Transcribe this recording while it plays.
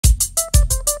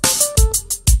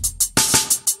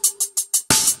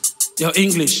Your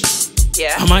English.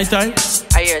 Yeah. Am I time?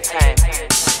 Are your time?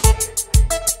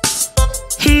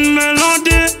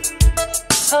 Melody.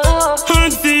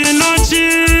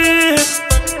 Anti-energy.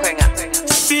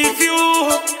 See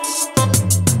you.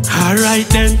 Alright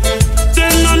then.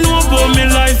 Them no know about me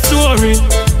life story.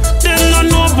 Them no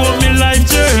know about me life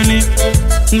journey.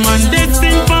 Man, they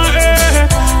sing for earth.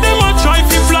 Them a try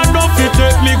to plan up to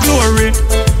take me glory.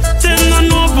 Them no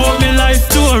know about me life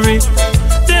story.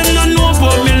 Them no know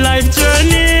about me life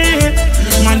journey.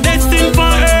 Man, they sing for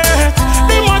earth.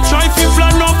 Them a try to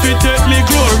plan up to take me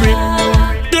glory.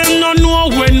 Them no know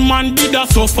when man did a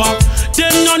suffer.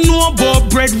 Them no know about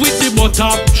bread with the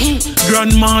butter.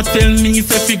 Grandma tell me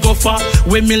say fi go far.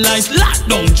 When me life locked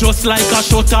down just like a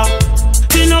shutter.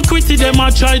 He no quitty, them a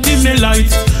try dim me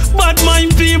light. But my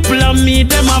people and me,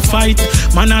 them a fight.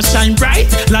 Man a shine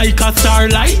bright like a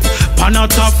starlight. Pan a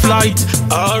top flight.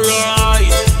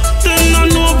 Alright. Them no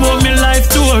know about me life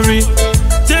story.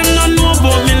 Them no know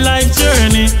about me life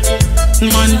journey.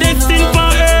 Man they sing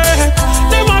for earth.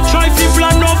 Them a try to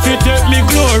plan up to take me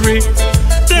glory.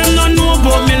 Them no know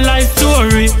about me life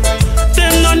story.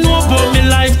 Them no know about me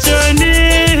life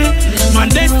journey. Man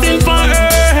they sing for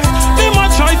earth. Them a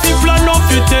try to plan up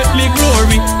to take me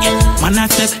glory. Man a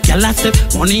step, girl a step,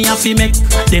 money a fi make.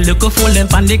 They look full them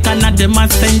and they cannot them a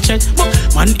send check.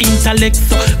 Man intellect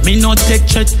so me no take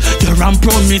check. Your ram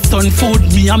promise on food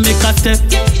me a make a step.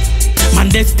 Man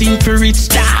destined to reach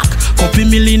dark. Couple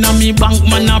million on me bank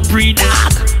man a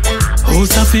pre-dark.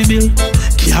 House a fi build,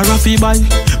 car a fi buy.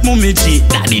 Mummy G,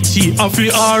 daddy G a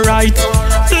fi alright.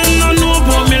 Them no know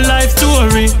about me life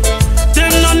story.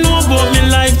 Them no know about me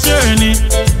life journey.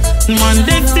 Man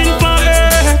destined for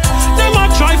earth. Them a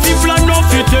try to plan up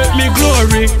to take me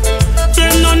glory.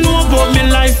 Them no know about me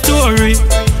life story.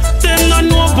 Them no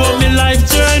know about me life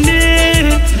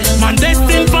journey. Man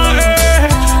destined for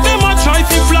earth. Them a try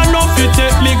to plan up to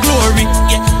take me glory.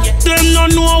 Them no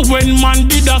know when man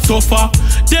did a suffer.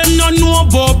 Them no know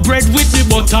about bread with the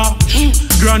butter.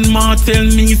 Grandma tell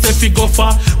me say fi go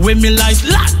far. When me life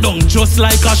locked down just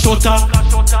like a shutter.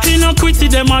 He no quitty,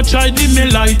 them a try dim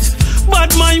me light.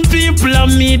 But my people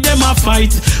and me, them a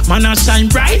fight. Man a shine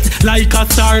bright like a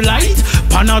starlight.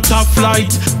 Pan a top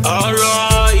flight.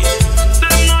 Alright.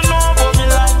 Them no know about me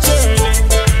life journey.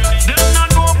 Them no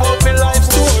know about me life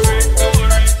story.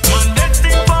 Man they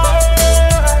sing for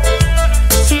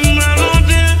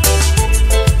melody.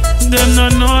 Them no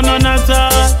know none at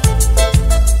all.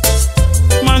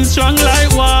 Man strong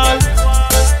like wall.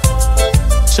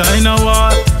 China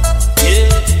wall.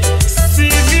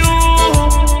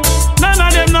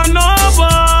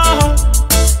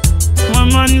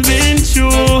 Man been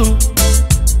through.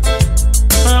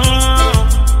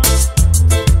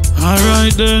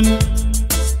 Alright then.